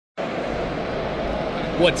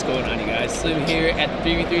What's going on, you guys? Slim here at the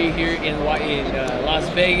 3v3 here in Las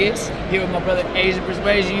Vegas. Here with my brother Asian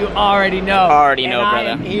Persuasion. You already know. Already know, and brother.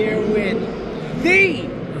 I am here with the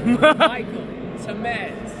Michael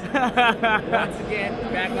Tamez. Once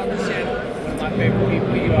again, back on the channel. One of my favorite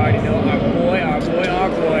people. You already know. Our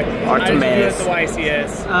boy. Our Tamez. At the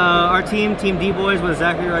YCS. Our team Dboyz with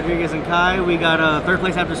Zachary, Rodriguez, and Kai. We got third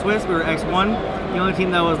place after Swiss. We were X1. The only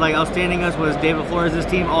team that was like outstanding us was David Flores'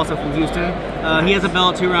 team, also from Houston. He has a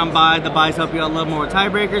belt 2-round bye. The byes help you out a little more with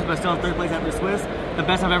tiebreakers, but still in third place after Swiss. The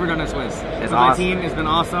best I've ever done at Swiss. It's awesome. My team has been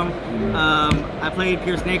awesome. I played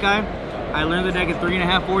pure Snake-Eye. I learned the deck in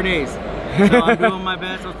 3.5–4 days. So I'm doing my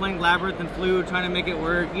best. I was playing Labyrinth and Flu, trying to make it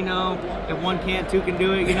work. You know, if one can't, two can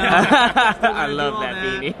do it. You know. I love that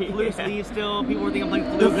beanie. Flu sleeve still. People were thinking I'm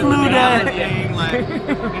playing Flu. The Flu deck.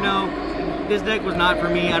 Like, you know, this deck was not for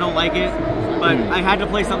me. I don't like it. But I had to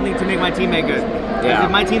play something to make my teammate good. Yeah.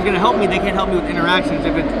 If my team's gonna help me, they can't help me with interactions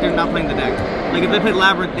if they're not playing the deck. Like if they play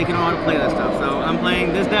Labyrinth, they can know how to play that stuff. So I'm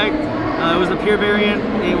playing this deck. It was the pure variant.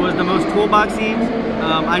 It was the most toolboxy.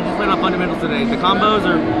 I just played on fundamentals today. The combos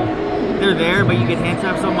they're there, but you get hand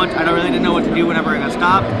trapped so much. I didn't know what to do whenever I got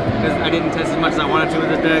stopped because I didn't test as much as I wanted to with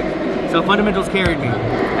this deck. So fundamentals carried me.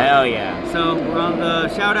 Hell yeah. So we're on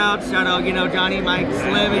the shout out, you know, Johnny, Mike,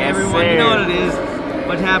 Slim, and everyone. Sir. You know what it is.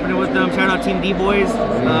 What's happening with them. Shout out Team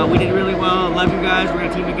Dboyz. We did really well. Love you guys. We're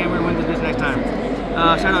gonna team again. We're gonna win this next time.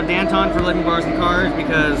 Shout out Danton for letting me borrow some cards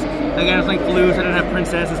because again it's like Flu, so I didn't have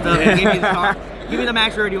Princess and stuff. He gave me the card. Give me the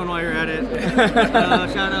max rarity one while you're at it.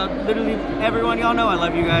 Shout out literally everyone. Y'all know I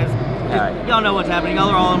love you guys. Y'all know what's happening. Y'all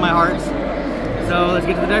are all in my hearts. So let's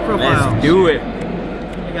get to the deck profile. Let's do it.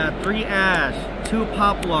 I got 3 Ash, 2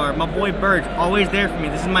 Poplar, my boy Birch, always there for me.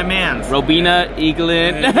 This is my man's. Robina,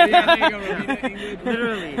 Eaglin. Yeah, there you go, Robina,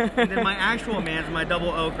 literally. And then my actual man's my double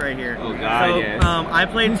oak right here. Oh god, so, yes. I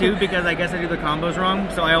played 2 because I guess I do the combos wrong,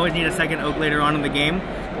 so I always need a second oak later on in the game.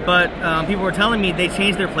 But people were telling me they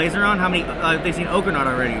changed their plays around, how many they've seen oak or not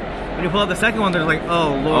already. When you pull out the second one, they're like,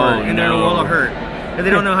 oh lord, and they're in a world of hurt. And they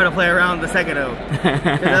don't know how to play around the second oak.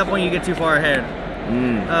 At that point, you get too far ahead.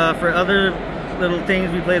 For other little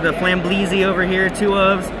things, we play the Flambeezy over here, 2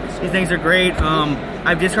 ofs. These things are great.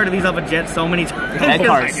 I've discarded these off a jet so many times.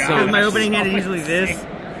 Because my opening hand is usually this.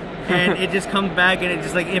 And it just comes back and it's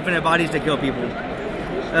just like infinite bodies to kill people.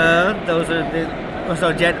 Those are the...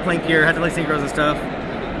 So jet playing pure, have to play synchros and stuff.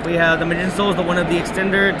 We have the Magician Souls, the one of the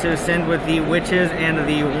extender to send with the witches and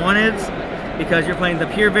the wanteds. Because you're playing the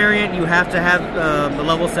pure variant, you have to have the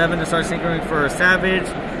level 7 to start synchroning for Savage,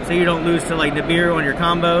 so you don't lose to like Nibiru on your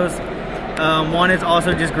combos. Wanted's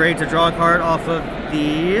also just great to draw a card off of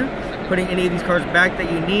putting any of these cards back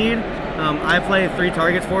that you need. I play 3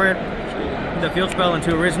 targets for it, the field spell and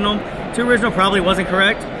 2 original. 2 original probably wasn't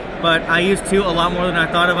correct, but I used 2 a lot more than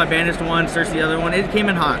I thought of. I banished 1, searched the other one. It came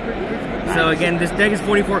in hot. So again, this deck is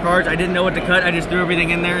 44 cards. I didn't know what to cut. I just threw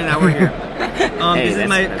everything in there, and now we're here. This is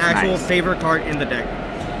my actual favorite card in the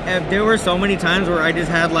deck. There were so many times where I just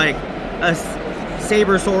had like a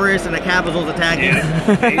Sabersaurus and a Capitals attacking.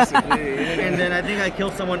 Yeah, basically. And then I think I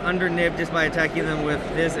killed someone under Nib just by attacking them with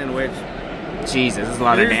this and Witch. Jesus, it's a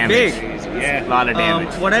lot of damage. Big. Yeah. A lot of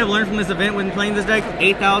damage. What I've learned from this event when playing this deck,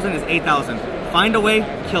 8,000 is 8,000. Find a way,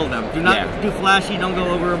 kill them. Do not do flashy, don't go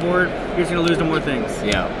overboard. You're just going to lose to more things.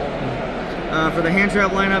 Yeah. For the hand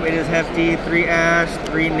trap lineup, it is hefty. 3 Ash,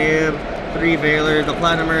 3 Nib, 3 Veiler. The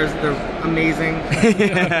Platinumers, they're amazing.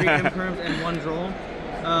 3 Imperms and 1 Droll.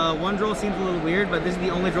 1 Droll seems a little weird, but this is the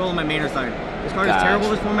only Droll on my mainer side. This card is terrible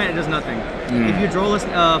this format, it does nothing. If you Droll a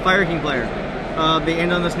Fire King player, they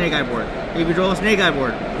end on the Snake-Eye board. If you Droll a Snake-Eye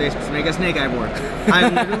board, they make a Snake-Eye board.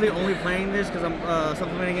 I'm literally only playing this because I'm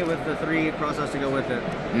supplementing it with the 3 crosses to go with it.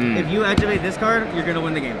 If you activate this card, you're going to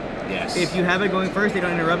win the game. Yes. If you have it going first, they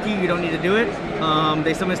don't interrupt you, you don't need to do it.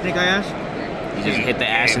 They summon Snake-Eye Ash. You just hit the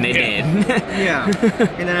Ash and they dead. Yeah.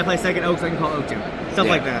 And then I play second Oak so I can call Oak 2. Stuff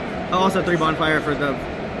like that. Also 3 Bonfire for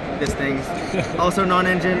this thing. Also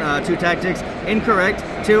non-engine, 2 Tactics.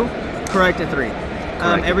 Incorrect, 2. Correct at 3.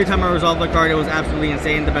 Every time I resolved the card, it was absolutely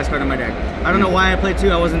insane. The best card in my deck. I don't know why I played 2.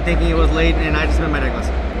 I wasn't thinking it was late, and I just spent my deck list.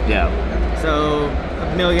 Yeah. So,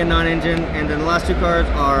 1,000,000 non-engine, and then the last 2 cards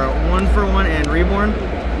are 1 for 1 and Reborn.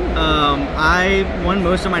 I won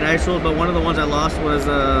most of my dice rolls, but one of the ones I lost was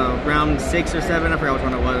round 6 or 7. I forgot which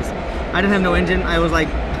one it was. I didn't have no engine. I was like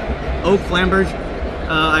Oak Flamberge.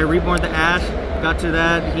 I reborned the Ash. Got to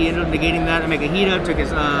that, he ended up negating that and make a heat up, took his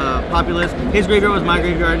Populous. His graveyard was my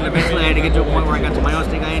graveyard, and eventually I had to get to a point where I got to my own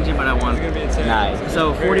Snake-Eye engine, but I won. Nice.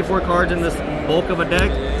 So 44 cards in this bulk of a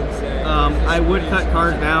deck. I would cut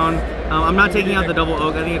cards down. I'm not taking out the double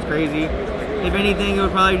oak, I think it's crazy. If anything, it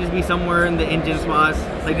would probably just be somewhere in the engine spots.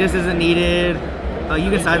 Like, this isn't needed. You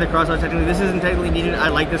can side the crossbar technically. This isn't technically needed. I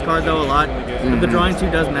like this card though a lot. But the drawing 2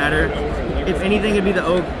 does matter. If anything, it'd be the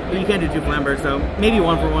oak. You can't do 2 Flambirds, so maybe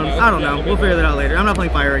 1 for 1. I don't know. We'll figure that out later. I'm not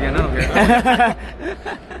playing fire again. I don't care.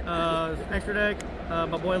 Extra deck.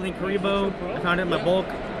 My boy Link Karibo. I found it in my bulk.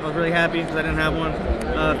 I was really happy because I didn't have one.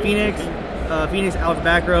 Phoenix. Phoenix outs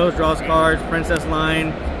back rows, draws cards, princess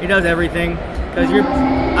line. He does everything. Because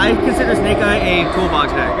I consider Snake-Eye a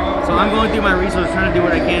toolbox deck. So I'm going through my resources, trying to do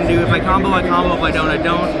what I can do. If I combo, I combo. If I don't, I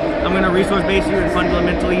don't. I'm going to resource base you and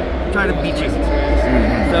fundamentally try to beat you.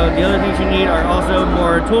 So the other things you need are also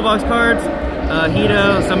more toolbox cards.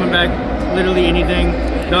 Hida, summon back literally anything.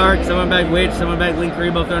 Dark, summon back Witch, summon back Link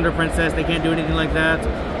Karibo, Thunder Princess. They can't do anything like that.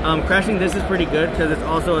 Crashing this is pretty good because it's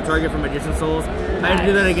also a target for Magician Souls. I had to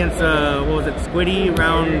do that against, what was it, Squiddy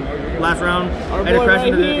last round. I had to crash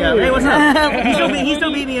into the, yeah. Hey, what's up? He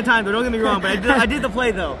still beat me in time, though, don't get me wrong, but I did the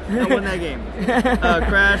play, though. I won that game.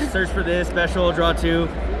 Crash, search for this, special, draw 2.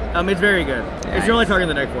 It's very good. It's your only target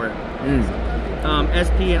in the deck for it.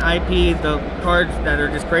 SP and IP, the cards that are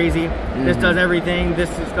just crazy. This does everything. This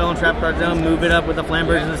is spell and trap cards down, move it up with the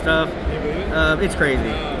Flambirds and stuff. It's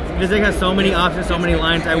crazy. This deck has so many options, so many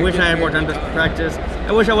lines. I wish I had more time to practice.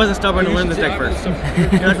 I wish I wasn't stubborn to learn this deck first.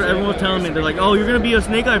 That's what everyone was telling me. They're like, oh, you're going to be a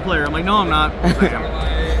Snake-Eye player. I'm like, no, I'm not. I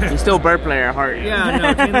am. He's still bird player at heart. Yeah,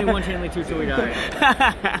 no, Chainlink 1, Chainlink 2 till we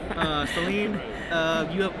die. Celine,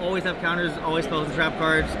 you always have counters, always spells and trap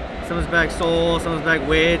cards. Someone's back Soul, someone's back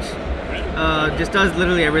Witch. Just does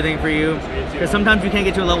literally everything for you. Because sometimes you can't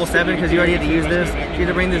get to a level 7 because you already had to use this. You have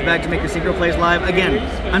to bring this back to make your synchro plays live. Again,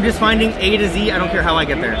 I'm just finding A to Z. I don't care how I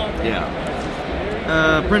get there.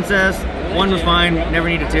 Yeah. Princess, 1 was fine. Never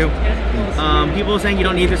needed 2. People saying you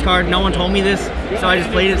don't need this card. No one told me this, so I just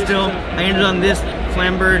played it still. I ended on this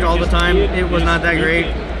Flambird all the time. It was not that great.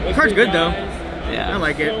 The card's good though. Yeah. I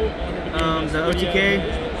like it. The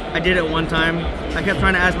OTK, I did it 1 time. I kept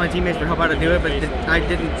trying to ask my teammates for help how to do it, but I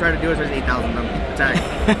didn't try to do it, so there's 8,000 of them.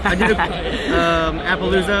 Attack. I did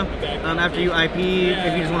Appaloosa. After you IP,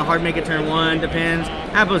 if you just want to hard make it turn 1, depends.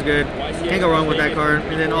 Apple's good. Can't go wrong with that card.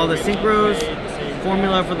 And then all the synchros,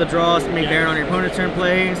 formula for the draws to make Baron on your opponent's turn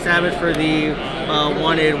play, Savage for the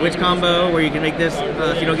wanted Witch combo, where you can make this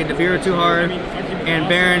if you don't get Nibiru too hard, and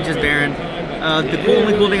Baron, just Baron. The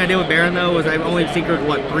only cool thing I did with Baron though was I only synchroed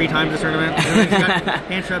what 3 times this tournament. And I just got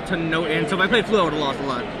hand trap to no end. So if I played Flu, I would have lost a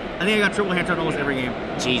lot. I think I got triple hand trap almost every game.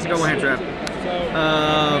 Jesus. Triple hand trap.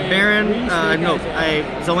 Baron, no, I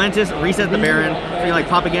Zelantis reset the Baron. So you like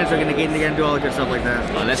pop again, so you can negate it again, do all the good stuff like that.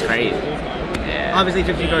 Oh, that's crazy. Yeah. Obviously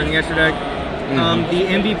 15 cards in the extra deck. The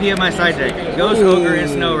MVP of my side deck, Ghost Ogre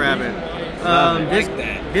and Snow Rabbit.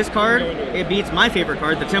 This card, it beats my favorite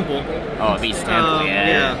card, the Temple. Oh, it beats Temple,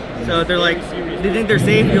 yeah. So they're like, they think they're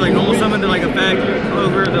safe. You're like normal summon, they're like effect,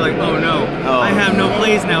 Ogre. They're like, oh no, I have no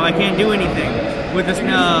plays now. I can't do anything. With this,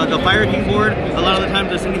 the Fire King board, a lot of the times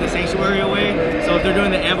they're sending the Sanctuary away. So if they're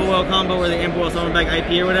doing the Amberwell combo where the Amberwell summon back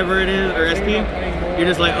IP or whatever it is, or SP, you're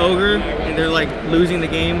just like Ogre, and they're like losing the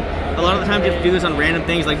game. A lot of the times you have to do this on random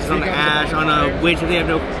things, like just on the Ash, on a Witch if they have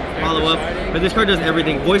no follow-up. But this card does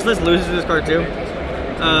everything. Voiceless loses to this card too.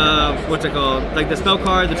 What's it called? Like the spell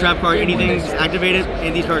card, the trap card, anything, just activate it,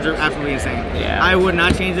 and these cards are absolutely insane. Yeah. I would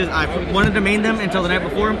not change this. I wanted to main them until the night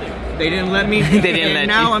before. They didn't let me. They didn't let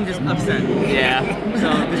now you. I'm just upset. Yeah.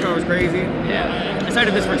 So this card was crazy. Yeah. I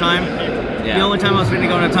decided this for time. Yeah. The only time I was going to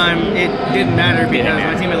go into time, it didn't matter because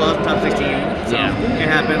my team had lost the top 16. So it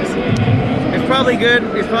happens. It's probably good.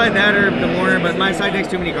 It's probably that or the Warner, but my side deck's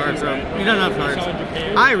too many cards, so you don't have enough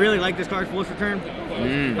cards. I really like this card, Force Return.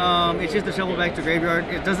 It's just a shovel back to graveyard.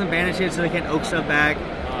 It doesn't banish it, so they can't oak stuff back.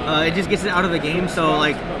 It just gets it out of the game, so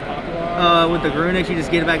like with the Grunix, you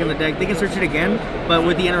just get it back in the deck. They can search it again, but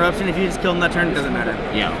with the interruption, if you just kill them that turn, it doesn't matter.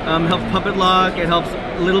 Yeah. It helps Puppet Lock. It helps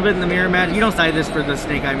a little bit in the mirror match. You don't side this for the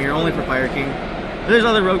Snake-Eye mirror, only for Fire King. There's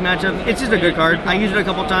other rogue matchups. It's just a good card. I used it a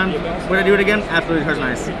couple times. Would I do it again? Absolutely, the card's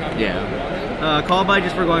nice. Yeah. Call by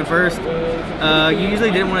just for going first. You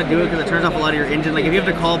usually didn't want to do it because it turns off a lot of your engine. Like if you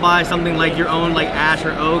have to call by something like your own like Ash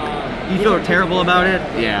or Oak, you feel terrible about it.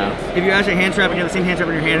 Yeah. If you actually hand trap and you have the same hand trap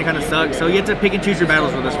in your hand, it kind of sucks. So you have to pick and choose your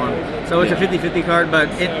battles with this one. So it's a 50-50 card, but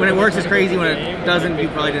when it works, it's crazy. When it doesn't, you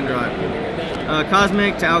probably didn't draw it.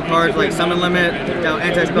 Cosmic to out cards like Summon Limit,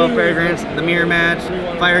 Anti-Spell Fragrance, the Mirror Match,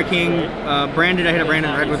 Fire King, Branded. I hit a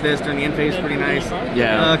Branded red with this during the end phase, pretty nice.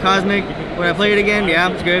 Yeah. Cosmic, when I play it again, yeah,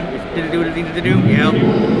 it's good. Did it do what it needed to do? Yeah.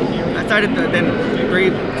 I started then 3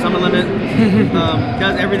 Summon Limit.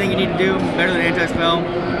 Does everything you need to do, better than Anti-Spell.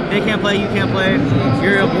 They can't play, you can't play.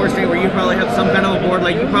 You're in a board state where you probably have some kind of a board,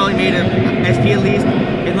 like you probably made an SP at least.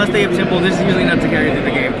 Unless they have Temple, this is usually enough to carry through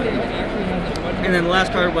the game. And then the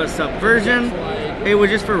last card was Subversion. It was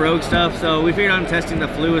just for rogue stuff, so we figured out in testing the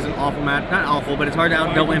flu is an awful match. Not awful, but it's hard to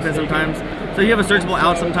out double infinite sometimes. So you have a searchable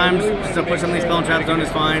out sometimes, just to put some of these spell and trap zone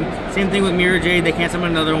is fine. Same thing with Mirror Jade, they can't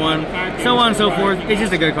summon another one. So on and so forth. It's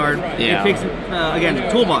just a good card. Yeah. It picks,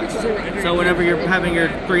 again, toolbox. So whenever you're having your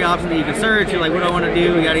 3 options that you can search, you're like, what do I want to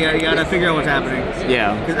do? Yada, yada, yada, figure out what's happening.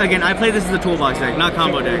 Yeah. Because again, I play this as a toolbox deck, not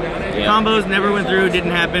combo deck. Yeah. Combos never went through,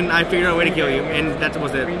 didn't happen. I figured out a way to kill you, and that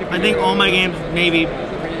was it. I think all my games, maybe,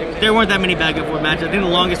 there weren't that many back and forth matches. I think the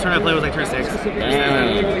longest turn I played was like turn 6.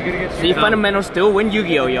 So you fundamentals still win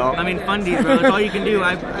Yu-Gi-Oh, y'all. I mean, fundies, bro. That's all you can do.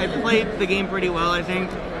 I played the game pretty well, I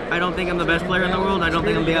think. I don't think I'm the best player in the world. I don't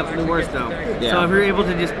think I'm the absolute worst, though. Yeah. So if you're able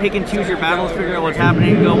to just pick and choose your battles, figure out what's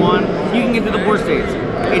happening, go on, you can get to the board states.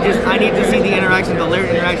 It just, I need to see the interactions, the layered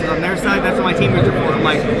interactions on their side. That's what my teammates are for. I'm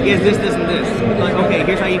like, is this, and this. They're like, okay,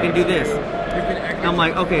 here's how you can do this. I'm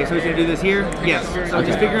like, okay, so he's gonna do this here? Yes. So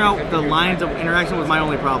just figuring out the lines of interaction was my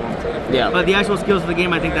only problem. Yeah. But the actual skills of the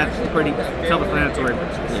game, I think that's pretty self-explanatory.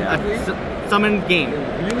 Yeah. Summon game.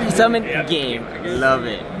 Summon game. Love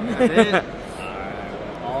it. That's it.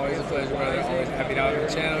 Always a pleasure, brother. Always happy to have you on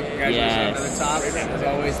the channel. Congratulations Yes. on another top. And as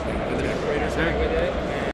always, thank you for the decorators.